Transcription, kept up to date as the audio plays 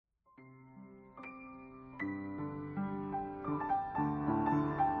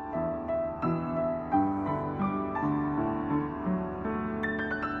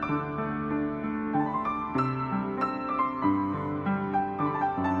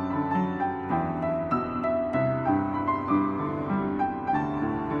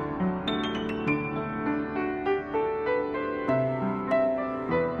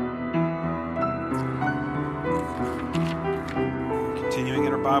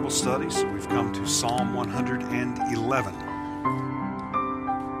Bible study, so we've come to Psalm 111.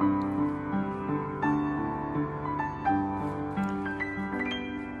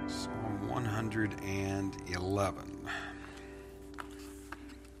 Psalm 111.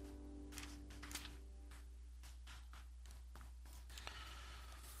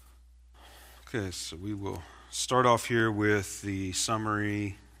 Okay, so we will start off here with the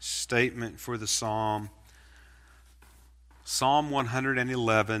summary statement for the psalm. Psalm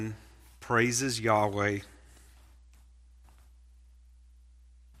 111 praises Yahweh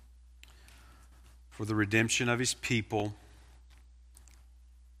for the redemption of His people,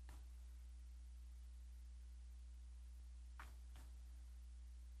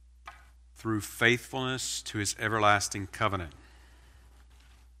 through faithfulness to His everlasting covenant.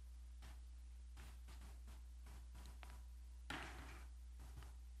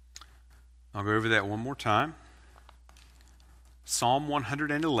 I'll go over that one more time. Psalm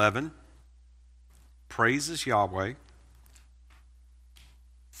 111 praises Yahweh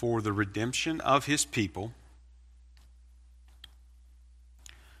for the redemption of His people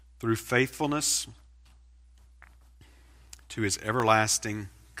through faithfulness to His everlasting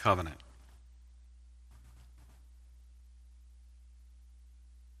covenant.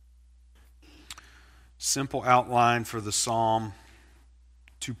 Simple outline for the psalm,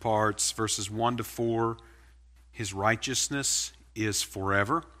 two parts, verses 1 to 4. His righteousness is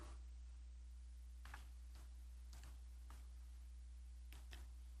forever.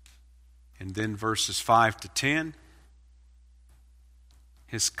 And then verses 5 to 10.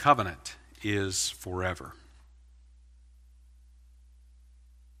 His covenant is forever.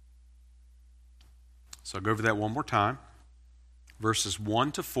 So I'll go over that one more time. Verses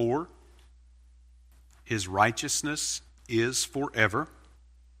 1 to 4. His righteousness is forever.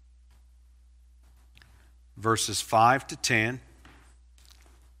 Verses 5 to 10,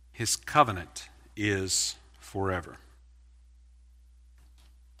 His covenant is forever.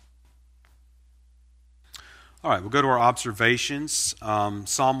 All right, we'll go to our observations.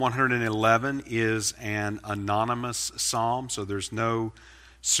 Psalm 111 is an anonymous psalm, so there's no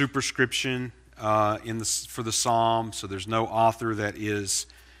superscription for the psalm, so there's no author that is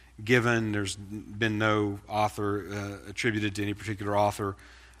given. There's been no author attributed to any particular author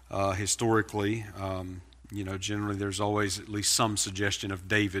historically. Generally there's always at least some suggestion of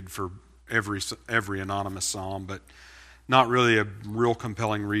David for every anonymous psalm, but not really a real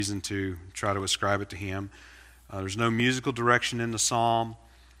compelling reason to try to ascribe it to him. There's no musical direction in the psalm.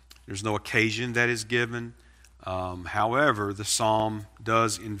 There's no occasion that is given. However, the psalm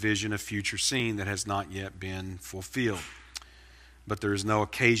does envision a future scene that has not yet been fulfilled. But there is no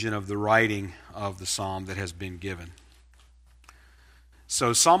occasion of the writing of the psalm that has been given.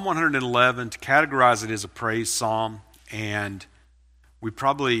 So Psalm 111, to categorize it as a praise psalm, and we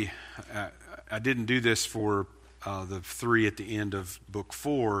probably, I didn't do this for the three at the end of book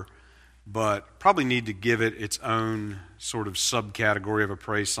 4, but probably need to give it its own sort of subcategory of a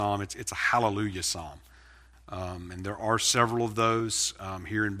praise psalm. It's a hallelujah psalm. And there are several of those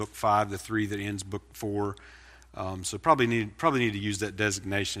here in book 5, the 3 that ends book 4. So probably need to use that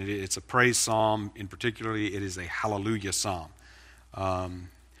designation. It's a praise psalm. In particularly, it is a hallelujah psalm.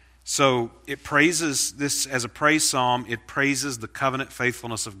 So it praises this as a praise psalm. It praises the covenant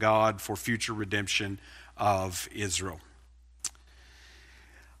faithfulness of God for future redemption of Israel.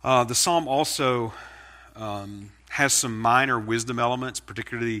 The psalm also has some minor wisdom elements,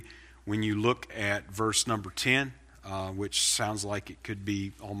 particularly when you look at verse number 10, which sounds like it could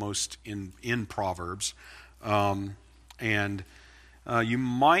be almost in Proverbs. And you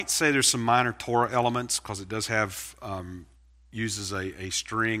might say there's some minor Torah elements because it does have uses a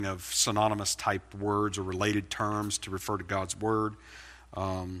string of synonymous type words or related terms to refer to God's word.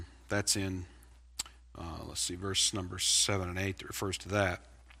 That's in verse number 7 and 8 that refers to that.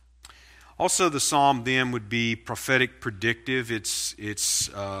 Also, the psalm then would be prophetic predictive. It's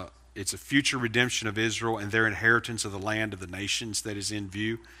a future redemption of Israel and their inheritance of the land of the nations that is in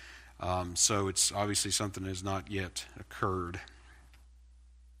view. So it's obviously something that has not yet occurred.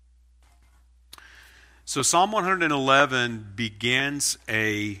 So Psalm 111 begins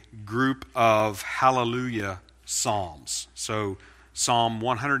a group of hallelujah psalms. So Psalm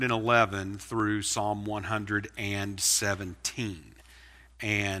 111 through Psalm 117.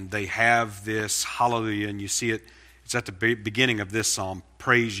 And they have this hallelujah, and you see it's at the beginning of this psalm,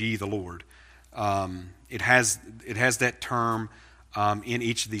 praise ye the Lord. It has that term in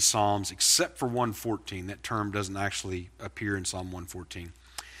each of these psalms, except for 114. That term doesn't actually appear in Psalm 114.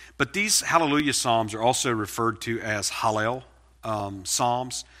 But these hallelujah psalms are also referred to as Hallel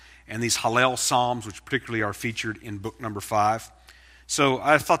psalms. And these Hallel psalms, which particularly are featured in book number 5, So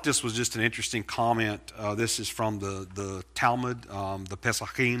I thought this was just an interesting comment. This is from the Talmud, the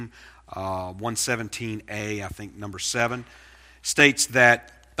Pesachim, 117a, I think number 7, states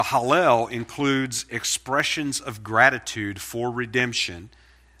that the Hallel includes expressions of gratitude for redemption,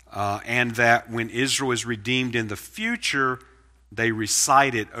 and that when Israel is redeemed in the future, they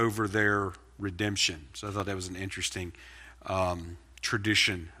recite it over their redemption. So I thought that was an interesting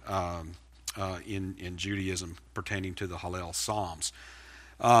tradition in Judaism pertaining to the Hallel Psalms.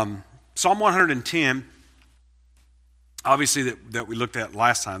 Psalm 110, obviously that we looked at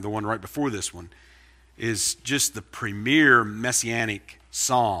last time, the one right before this one, is just the premier messianic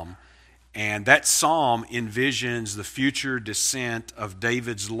psalm. And that psalm envisions the future descent of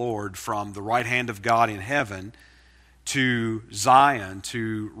David's Lord from the right hand of God in heaven to Zion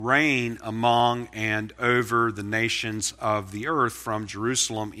to reign among and over the nations of the earth from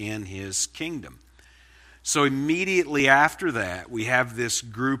Jerusalem in his kingdom. So immediately after that, we have this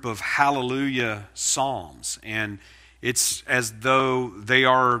group of hallelujah psalms, and it's as though they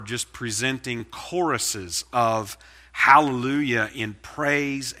are just presenting choruses of hallelujah in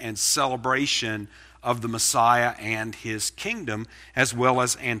praise and celebration of the Messiah and his kingdom, as well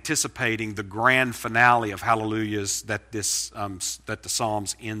as anticipating the grand finale of hallelujahs that that the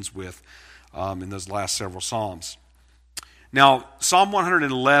Psalms ends with in those last several Psalms. Now, Psalm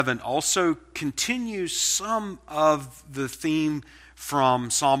 111 also continues some of the theme from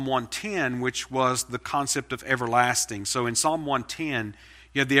Psalm 110, which was the concept of everlasting. So in Psalm 110,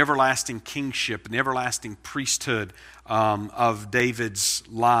 you have the everlasting kingship and the everlasting priesthood of David's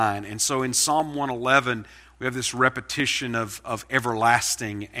line. And so in Psalm 111, we have this repetition of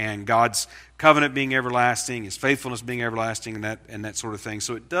everlasting and God's covenant being everlasting, his faithfulness being everlasting, and that sort of thing.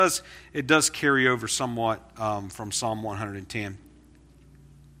 So it does carry over somewhat from Psalm 110.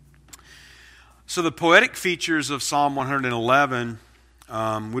 So the poetic features of Psalm 111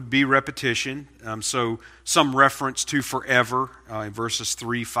 would be repetition. So some reference to forever in verses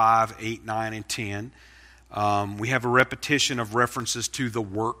 3, 5, 8, 9, and 10. We have a repetition of references to the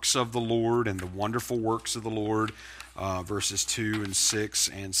works of the Lord and the wonderful works of the Lord, verses 2 and 6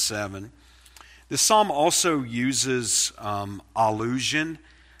 and 7. This psalm also uses allusion,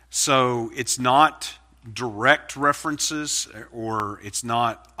 so it's not direct references, or it's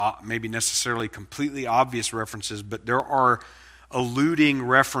not maybe necessarily completely obvious references, but there are alluding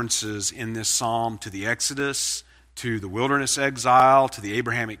references in this psalm to the Exodus, to the wilderness exile, to the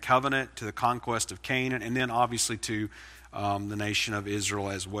Abrahamic covenant, to the conquest of Canaan, and then obviously to the nation of Israel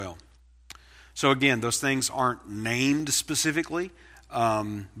as well. So again, those things aren't named specifically,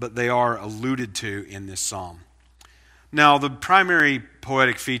 but they are alluded to in this psalm. Now, the primary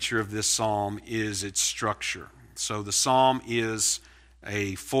poetic feature of this psalm is its structure. So the psalm is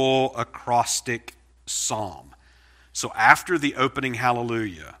a full acrostic psalm. So after the opening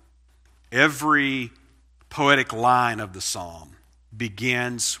hallelujah, every poetic line of the psalm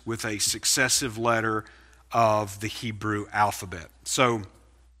begins with a successive letter of the Hebrew alphabet. So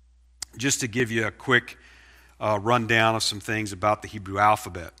just to give you a quick rundown of some things about the Hebrew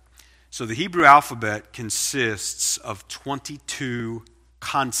alphabet. So the Hebrew alphabet consists of 22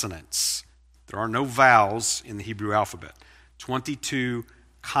 consonants. There are no vowels in the Hebrew alphabet. 22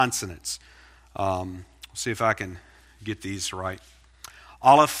 consonants. We'll see if I can get these right.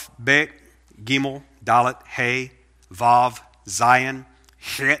 Aleph, Bet, Gimel, Dalet, He, Vav, Zayin,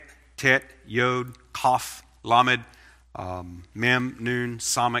 Het, Tet, Yod, Kaf, Lamed, Mem, Nun,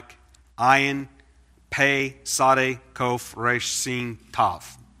 Samek, Ayin, Pei, Sade, Kof, Resh, Sin,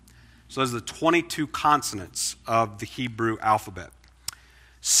 Tav. So those are the 22 consonants of the Hebrew alphabet.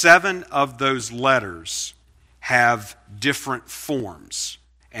 7 of those letters have different forms.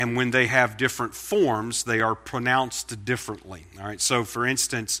 And when they have different forms, they are pronounced differently. All right. So, for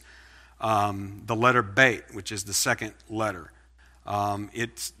instance, the letter Bet, which is the second letter, and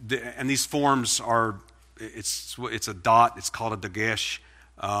these forms are it's a dot. It's called a dagesh,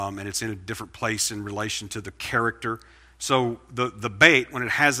 and it's in a different place in relation to the character. So the Bet, when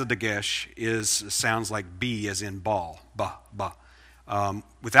it has a dagesh, sounds like B as in ball, ba ba.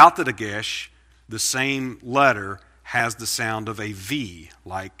 Without the dagesh, the same letter has the sound of a V,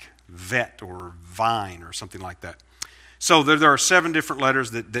 like vet or vine or something like that. So there are 7 different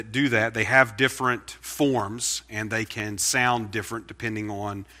letters that do that. They have different forms, and they can sound different depending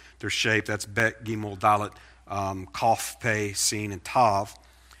on their shape. That's Bet, Gimel, Dalet, Kaf, Pei, Sin, and Tav.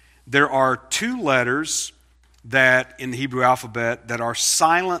 There are 2 letters that in the Hebrew alphabet that are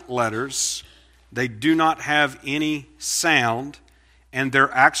silent letters. They do not have any sound, and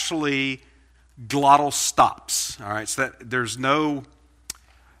they're actually glottal stops. All right, so that there's no.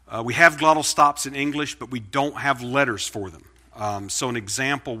 We have glottal stops in English, but we don't have letters for them. So an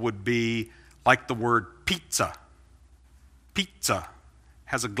example would be like the word pizza. Pizza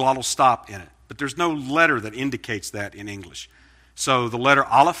has a glottal stop in it, but there's no letter that indicates that in English. So the letter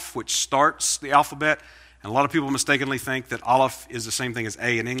Aleph, which starts the alphabet, and a lot of people mistakenly think that Aleph is the same thing as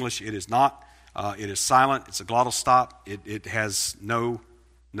A in English. It is not. It is silent. It's a glottal stop. It has no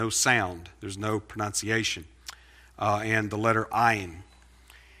sound. There's no pronunciation. And the letter Ayin.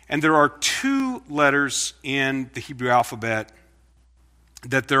 And there are two letters in the Hebrew alphabet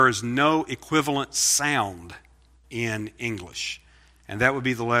that there is no equivalent sound in English. And that would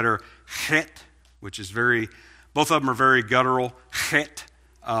be the letter Chet, which is both of them are very guttural. Chet.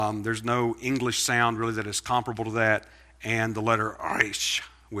 There's no English sound really that is comparable to that. And the letter Resh,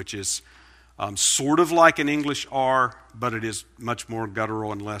 which is sort of like an English R, but it is much more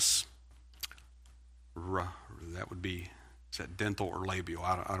guttural and less, that would be, is that dental or labial?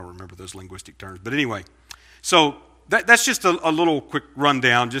 I don't remember those linguistic terms. But anyway, so that's just a little quick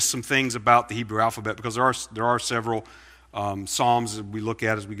rundown, just some things about the Hebrew alphabet, because there are several psalms that we look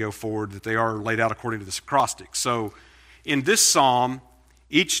at as we go forward that they are laid out according to this acrostic. So in this psalm,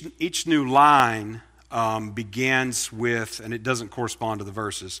 each new line begins with, and it doesn't correspond to the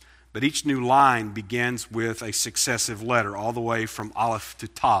verses, but each new line begins with a successive letter, all the way from Aleph to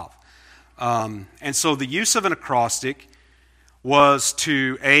Tav. And so the use of an acrostic was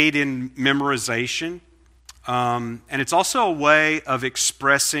to aid in memorization, and it's also a way of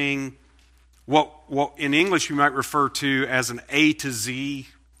expressing what in English we might refer to as an A to Z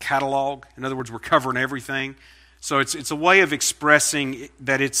catalog. In other words, we're covering everything. So it's a way of expressing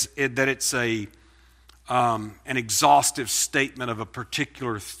that it's an exhaustive statement of a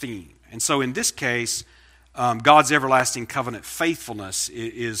particular theme. And so in this case, God's everlasting covenant faithfulness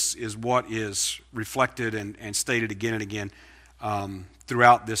is what is reflected and stated again and again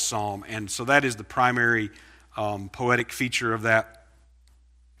throughout this psalm. And so that is the primary poetic feature of that.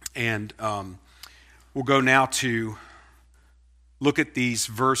 And we'll go now to look at these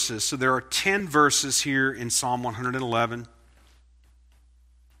verses. So there are 10 verses here in Psalm 111.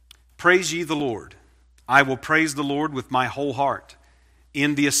 Praise ye the Lord. I will praise the Lord with my whole heart.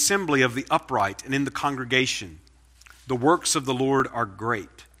 In the assembly of the upright and in the congregation, the works of the Lord are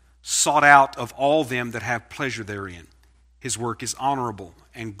great, sought out of all them that have pleasure therein. His work is honorable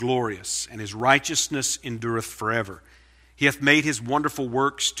and glorious, and his righteousness endureth forever. He hath made his wonderful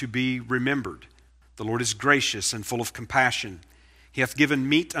works to be remembered. The Lord is gracious and full of compassion. He hath given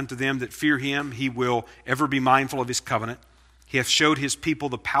meat unto them that fear him. He will ever be mindful of his covenant. He hath showed his people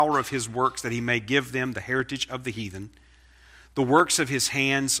the power of his works, that he may give them the heritage of the heathen. The works of his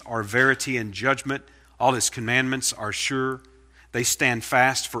hands are verity and judgment. All his commandments are sure. They stand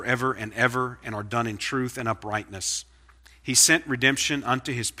fast forever and ever, and are done in truth and uprightness. He sent redemption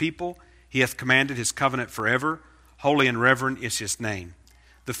unto his people. He hath commanded his covenant forever. Holy and reverend is his name.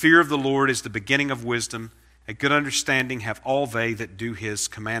 The fear of the Lord is the beginning of wisdom. A good understanding have all they that do his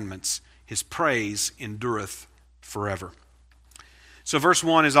commandments. His praise endureth forever. So verse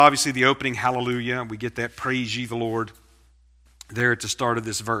 1 is obviously the opening hallelujah. We get that praise ye the Lord there at the start of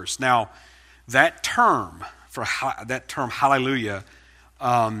this verse. Now, that term hallelujah,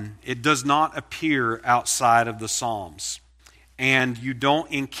 it does not appear outside of the Psalms. And you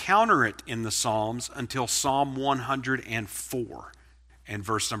don't encounter it in the Psalms until Psalm 104 and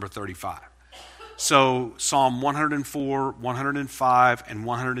verse number 35. So Psalm 104, 105, and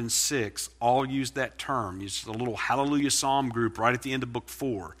 106 all use that term. It's a little hallelujah psalm group right at the end of book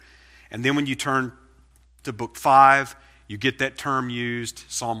 4. And then when you turn to book 5, you get that term used,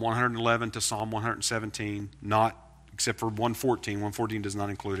 Psalm 111 to Psalm 117, not except for 114. 114 does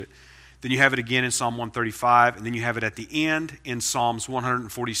not include it. Then you have it again in Psalm 135, and then you have it at the end in Psalms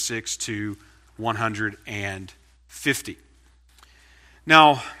 146 to 150.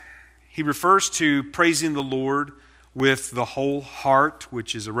 Now, he refers to praising the Lord with the whole heart,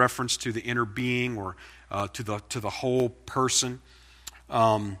 which is a reference to the inner being or to the whole person.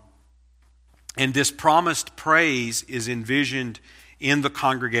 And this promised praise is envisioned in the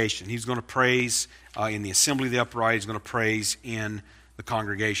congregation. He's going to praise in the assembly of the upright. He's going to praise in the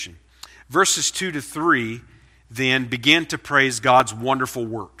congregation. Verses 2 to 3 then begin to praise God's wonderful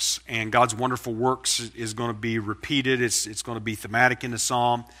works. And God's wonderful works is going to be repeated. It's going to be thematic in the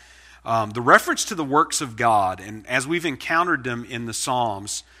psalm. The reference to the works of God, and as we've encountered them in the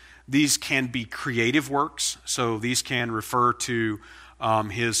Psalms, these can be creative works. So these can refer to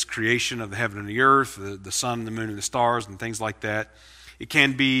his creation of the heaven and the earth, the sun, the moon, and the stars, and things like that. It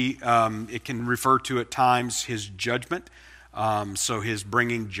can refer to at times his judgment. So his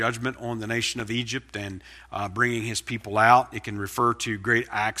bringing judgment on the nation of Egypt and bringing his people out. It can refer to great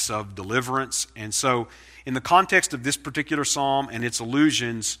acts of deliverance. And so in the context of this particular psalm and its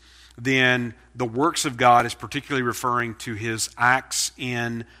allusions, then the works of God is particularly referring to his acts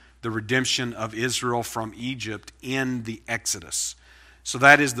in the redemption of Israel from Egypt in the Exodus. So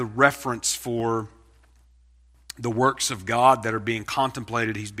that is the reference for the works of God that are being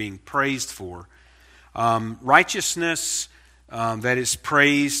contemplated, he's being praised for. Righteousness that is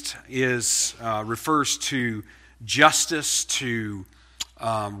praised refers to justice, to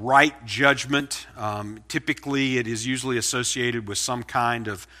right judgment. Typically, it is usually associated with some kind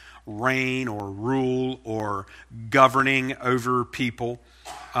of reign or rule or governing over people.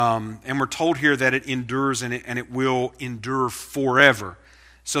 And we're told here that it endures and it will endure forever.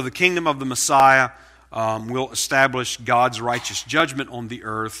 So the kingdom of the Messiah will establish God's righteous judgment on the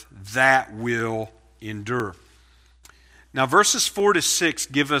earth that will endure. Now, verses 4 to 6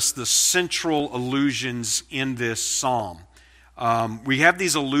 give us the central allusions in this psalm. We have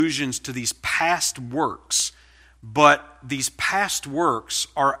these allusions to these past works, but these past works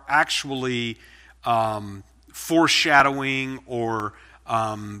are actually foreshadowing or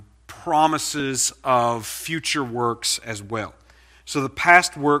promises of future works as well. So the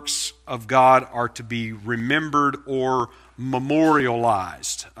past works of God are to be remembered or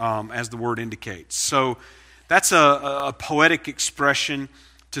memorialized, as the word indicates. So that's a poetic expression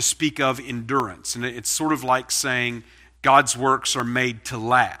to speak of endurance. And it's sort of like saying God's works are made to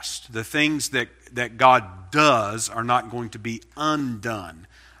last. The things that God does are not going to be undone.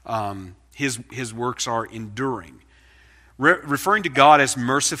 His works are enduring. Referring to God as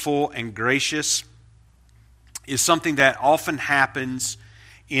merciful and gracious is something that often happens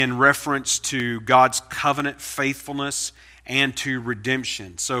in reference to God's covenant faithfulness and to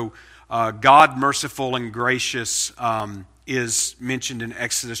redemption. So God merciful and gracious is mentioned in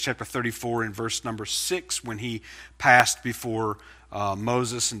Exodus chapter 34 in verse number 6 when he passed before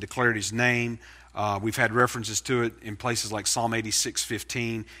Moses and declared his name. We've had references to it in places like Psalm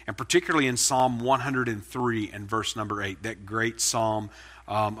 86:15, and particularly in Psalm 103 and verse number 8, that great psalm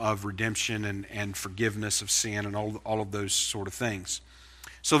of redemption and forgiveness of sin and all of those sort of things.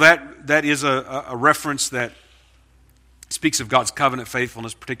 So that is a reference that speaks of God's covenant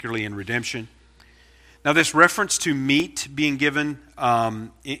faithfulness, particularly in redemption. Now, this reference to meat being given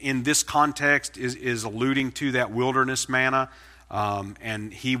in this context is alluding to that wilderness manna,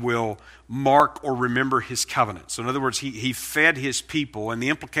 and he will mark or remember his covenant. So in other words, he fed his people, and the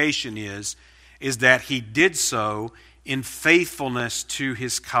implication is that he did so in faithfulness to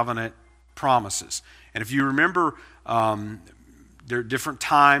his covenant promises. And if you remember, there are different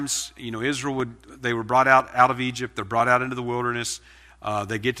times, Israel they were brought out of Egypt, they're brought out into the wilderness,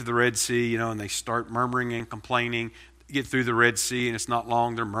 they get to the Red Sea, and they start murmuring and complaining. Get through the Red Sea, and it's not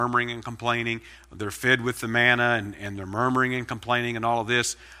long, they're murmuring and complaining. They're fed with the manna, and they're murmuring and complaining and all of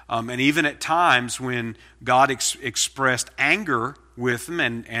this. And even at times when God expressed anger with them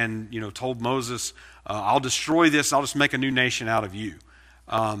and told Moses, I'll destroy this, I'll just make a new nation out of you.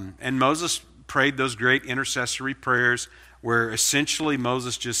 And Moses prayed those great intercessory prayers where essentially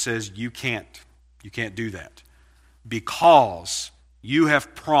Moses just says, you can't do that, because you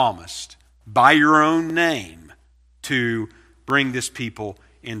have promised by your own name to bring this people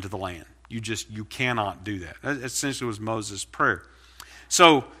into the land. You cannot do that. That essentially was Moses' prayer.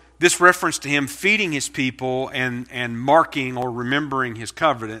 So this reference to him feeding his people and marking or remembering his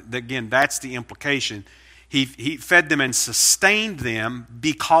covenant, again, that's the implication. He fed them and sustained them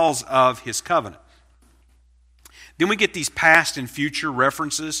because of his covenant. Then we get these past and future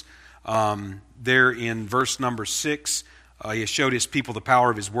references. There in verse number 6, he has showed his people the power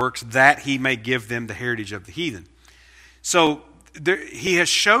of his works, that he may give them the heritage of the heathen. So he has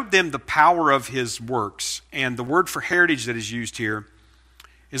showed them the power of his works, and the word for heritage that is used here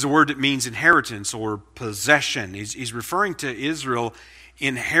is a word that means inheritance or possession. He's referring to Israel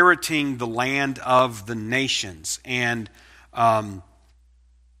inheriting the land of the nations, and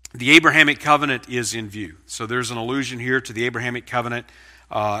the Abrahamic covenant is in view. So there's an allusion here to the Abrahamic covenant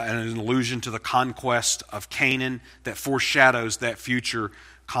and an allusion to the conquest of Canaan that foreshadows that future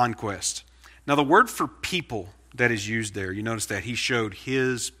conquest. Now the word for people that is used there, you notice that he showed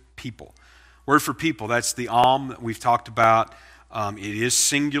his people. Word for people, that's the Am that we've talked about. It is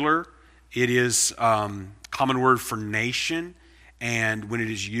singular. It is common word for nation. And when it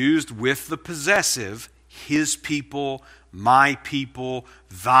is used with the possessive, his people, my people,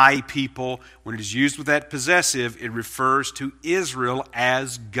 thy people, when it is used with that possessive, it refers to Israel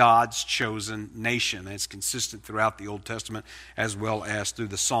as God's chosen nation. That's consistent throughout the Old Testament as well as through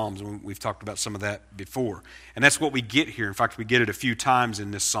the Psalms. And we've talked about some of that before. And that's what we get here. In fact, we get it a few times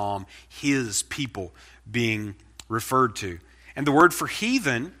in this psalm, his people being referred to. And the word for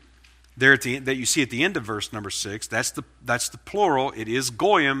heathen there at the that you see at the end of verse number 6, that's the plural. It is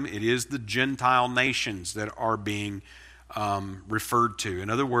goyim. It is the Gentile nations that are being referred to. In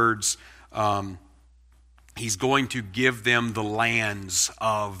other words, he's going to give them the lands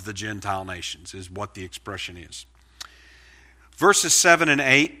of the Gentile nations, is what the expression is. Verses 7 and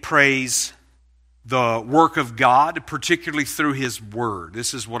 8 praise the work of God, particularly through His Word.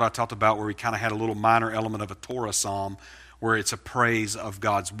 This is what I talked about, where we kind of had a little minor element of a Torah psalm, where it's a praise of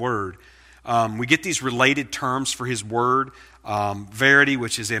God's Word. We get these related terms for His Word. Verity,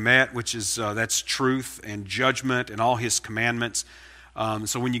 which is emet, which is that's truth and judgment and all His commandments.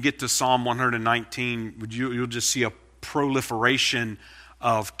 So when you get to Psalm 119, you'll just see a proliferation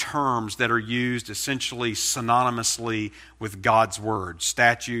of terms that are used essentially synonymously with God's Word.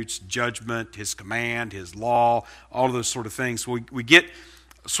 Statutes, judgment, His command, His law, all of those sort of things. So we get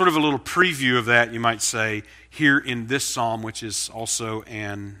sort of a little preview of that, you might say, here in this psalm, which is also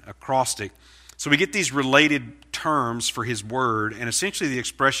an acrostic. So we get these related terms for His Word, and essentially the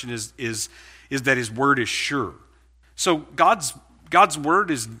expression is that His Word is sure. So God's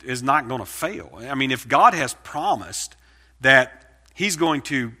Word is not going to fail. I mean, if God has promised that He's going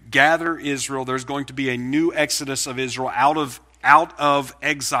to gather Israel, there's going to be a new exodus of Israel out of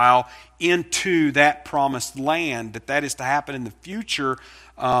exile into that promised land, that is to happen in the future.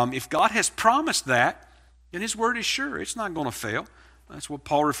 If God has promised that, then His Word is sure. It's not going to fail. That's what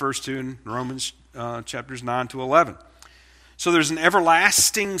Paul refers to in Romans chapters 9 to 11. So there's an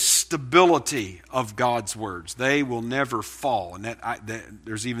everlasting stability of God's words. They will never fall. And that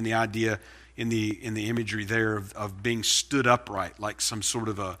there's even the idea in the imagery there of being stood upright, like some sort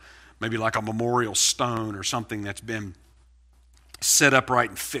of maybe like a memorial stone or something that's been set upright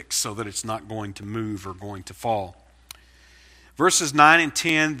and fixed so that it's not going to move or going to fall. Verses 9 and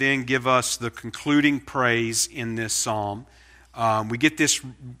 10 then give us the concluding praise in this psalm. We get this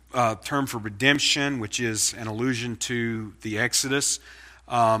term for redemption, which is an allusion to the Exodus.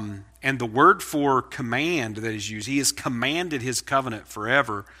 And the word for command that is used, He has commanded His covenant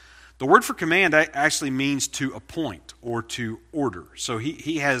forever. The word for command actually means to appoint or to order. So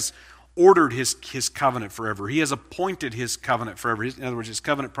He has ordered His covenant forever. He has appointed His covenant forever. In other words, His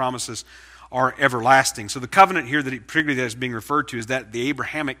covenant promises are everlasting. So the covenant here particularly that is being referred to is that the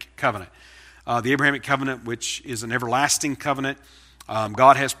Abrahamic covenant. The Abrahamic covenant, which is an everlasting covenant.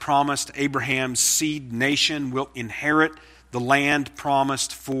 God has promised Abraham's seed nation will inherit the land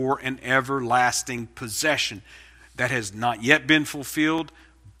promised for an everlasting possession. That has not yet been fulfilled,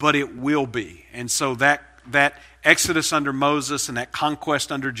 but it will be. And so that exodus under Moses and that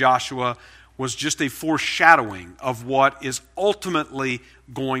conquest under Joshua was just a foreshadowing of what is ultimately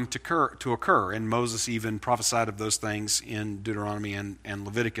going to occur. And Moses even prophesied of those things in Deuteronomy and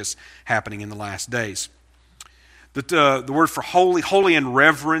Leviticus happening in the last days. The word for holy and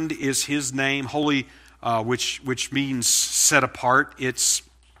reverend is His name. Holy, which means set apart. It's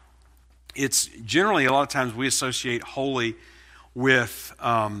generally, a lot of times we associate holy with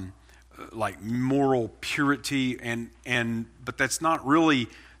like moral purity, but that's not really.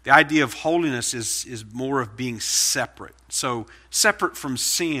 The idea of holiness is more of being separate. So separate from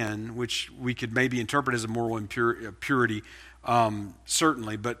sin, which we could maybe interpret as a moral purity,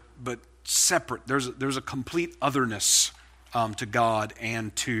 certainly, but separate. There's a complete otherness to God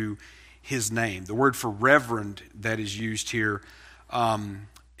and to His name. The word for reverend that is used here,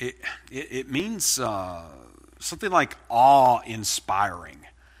 it means something like awe-inspiring.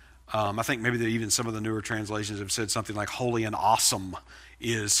 I think maybe that even some of the newer translations have said something like holy and awesome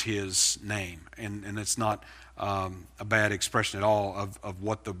is His name. And it's not a bad expression at all of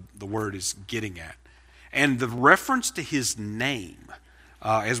what the word is getting at. And the reference to His name,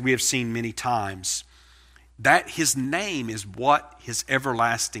 as we have seen many times, that His name is what His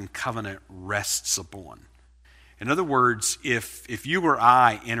everlasting covenant rests upon. In other words, if you or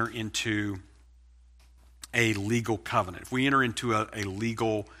I enter into a legal covenant, if we enter into a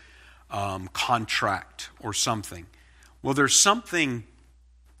legal contract or something, well, there's something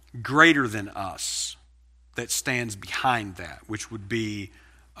greater than us that stands behind that, which would be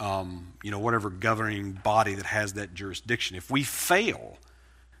whatever governing body that has that jurisdiction. If we fail,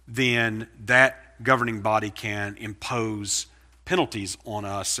 then that governing body can impose penalties on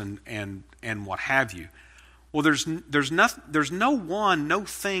us and what have you. Well, there's no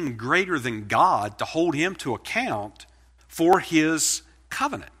thing greater than God to hold Him to account for His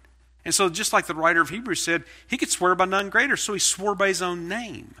covenant. And so just like the writer of Hebrews said, he could swear by none greater, so he swore by his own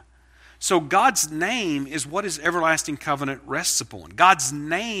name. So God's name is what His everlasting covenant rests upon. God's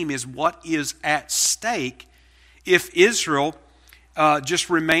name is what is at stake if Israel just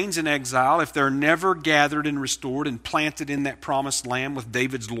remains in exile, if they're never gathered and restored and planted in that promised land with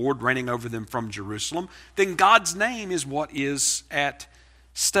David's Lord reigning over them from Jerusalem, then God's name is what is at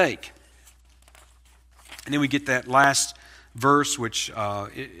stake. And then we get that last verse, which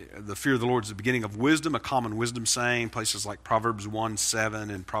the fear of the Lord is the beginning of wisdom, a common wisdom saying, places like Proverbs 1:7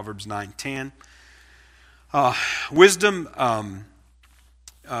 and Proverbs 9:10. Wisdom,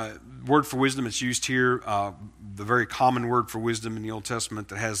 word for wisdom is used here, the very common word for wisdom in the Old Testament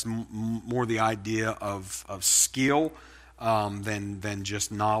that has more the idea of skill than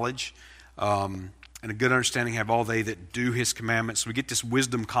just knowledge. And a good understanding have all they that do his commandments. So we get this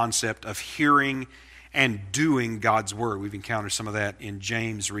wisdom concept of hearing and doing God's word. We've encountered some of that in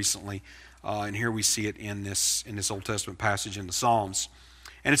James recently, and here we see it in this Old Testament passage in the Psalms.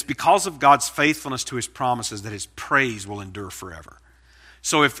 And it's because of God's faithfulness to his promises that his praise will endure forever.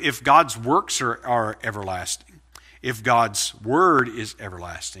 So if God's works are everlasting, if God's word is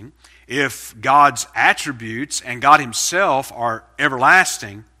everlasting, if God's attributes and God himself are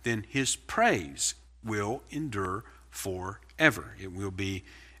everlasting, then his praise will endure forever. It will be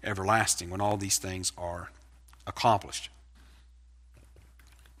everlasting when all these things are accomplished.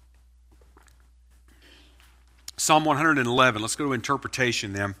 Psalm 111, let's go to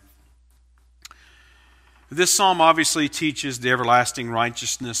interpretation then. This psalm obviously teaches the everlasting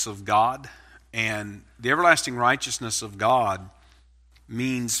righteousness of God, and the everlasting righteousness of God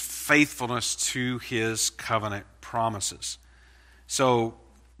means faithfulness to his covenant promises. So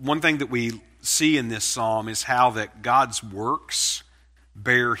one thing that we see in this psalm is how that God's works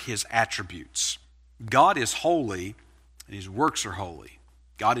bear his attributes. God is holy and his works are holy.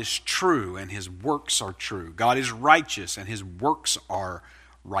 God is true and his works are true. God is righteous and his works are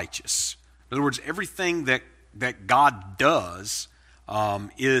righteous. In other words, everything that God does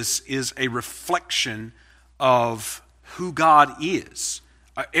is a reflection of who God is.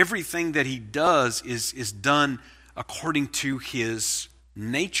 Everything that he does is done according to his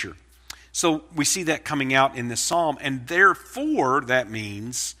nature. So we see that coming out in this psalm, and therefore that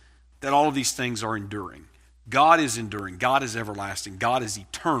means that all of these things are enduring. God is enduring. God is everlasting. God is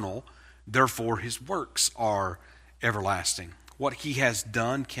eternal. Therefore his works are everlasting. What he has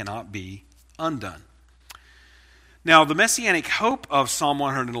done cannot be undone. Now, the messianic hope of Psalm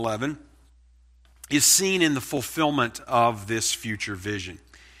 111 is seen in the fulfillment of this future vision.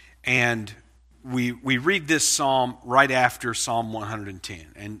 And we read this psalm right after Psalm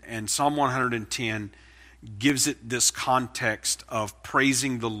 110. And Psalm 110 gives it this context of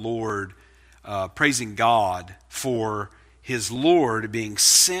praising the Lord, praising God for his Lord being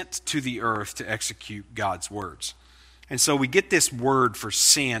sent to the earth to execute God's words. And so we get this word for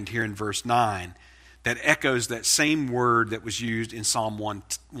send here in verse 9 that echoes that same word that was used in Psalm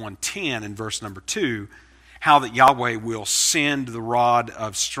 110 in verse number 2, how that Yahweh will send the rod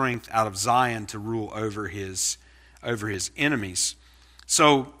of strength out of Zion to rule over his enemies.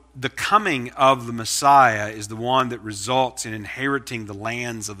 So the coming of the Messiah is the one that results in inheriting the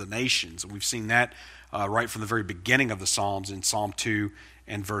lands of the nations. And we've seen that right from the very beginning of the Psalms in Psalm 2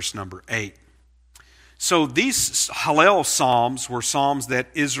 and verse number 8. So these Hallel Psalms were psalms that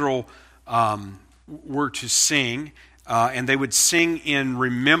Israel were to sing, and they would sing in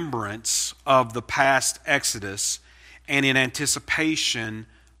remembrance of the past Exodus and in anticipation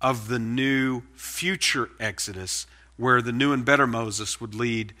of the new future Exodus, where the new and better Moses would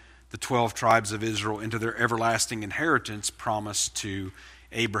lead the 12 tribes of Israel into their everlasting inheritance promised to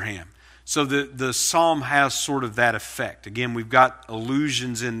Abraham. So the psalm has sort of that effect. Again, we've got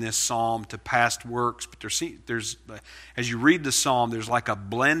allusions in this psalm to past works, but there's as you read the psalm, there's like a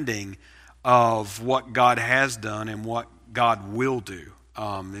blending of what God has done and what God will do.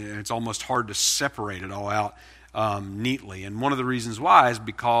 And it's almost hard to separate it all out neatly. And one of the reasons why is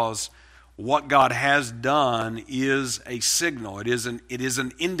because what God has done is a signal. It is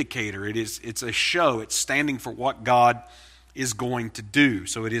an indicator. It's a show. It's standing for what God is going to do.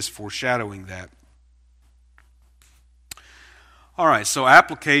 So it is foreshadowing that. All right, so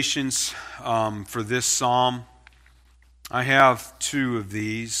applications for this psalm. I have two of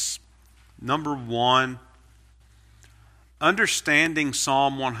these. Number one, understanding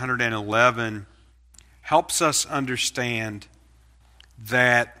Psalm 111 helps us understand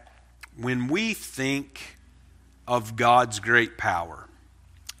that when we think of God's great power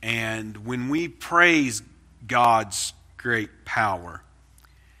and when we praise God's great power,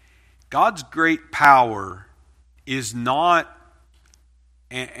 God's great power is not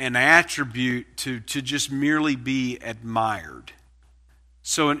an attribute to just merely be admired.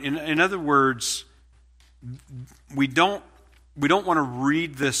 So in other words, we don't want to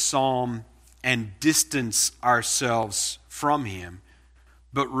read this psalm and distance ourselves from him,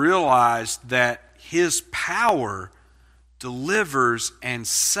 but realize that his power delivers and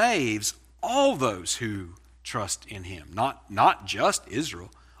saves all those who trust in him. Not just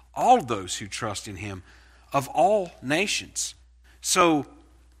Israel, all those who trust in him of all nations. So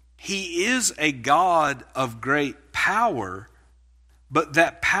he is a God of great power, but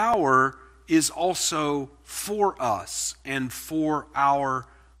that power is also for us and for our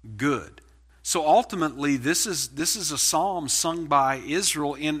good. So ultimately, this is a psalm sung by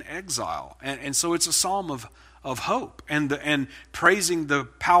Israel in exile. And so it's a psalm of hope and praising the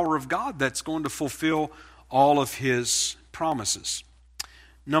power of God that's going to fulfill all of his promises.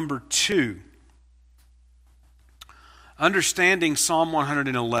 Number 2, understanding Psalm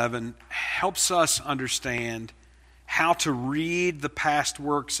 111 helps us understand how to read the past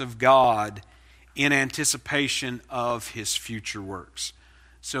works of God in anticipation of his future works.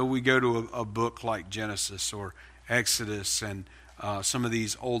 So we go to a book like Genesis or Exodus and some of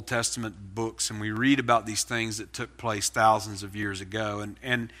these Old Testament books, and we read about these things that took place thousands of years ago.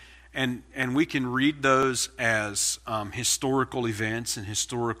 And we can read those as historical events and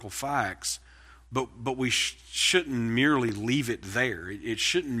historical facts, but we shouldn't merely leave it there. It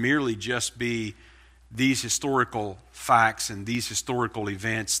shouldn't merely just be these historical facts and these historical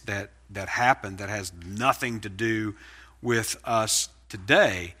events that happened that has nothing to do with us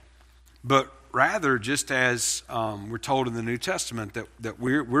today, but rather, just as we're told in the New Testament, that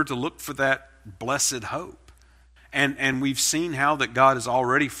we're to look for that blessed hope. And we've seen how that God has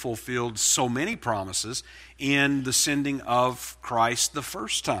already fulfilled so many promises in the sending of Christ the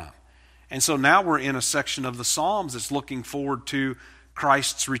first time. And so now we're in a section of the Psalms that's looking forward to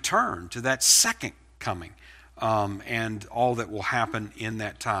Christ's return, to that second coming, and all that will happen in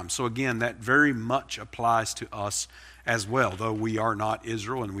that time. So again, that very much applies to us as well, though we are not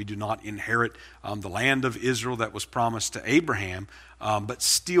Israel and we do not inherit the land of Israel that was promised to Abraham, but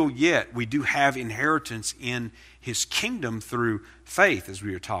still yet we do have inheritance in his kingdom through faith, as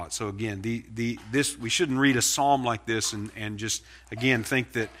we are taught. So again, this we shouldn't read a psalm like this and just, again,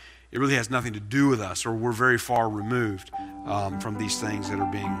 think that it really has nothing to do with us or we're very far removed from these things that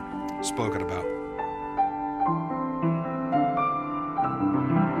are being spoken about.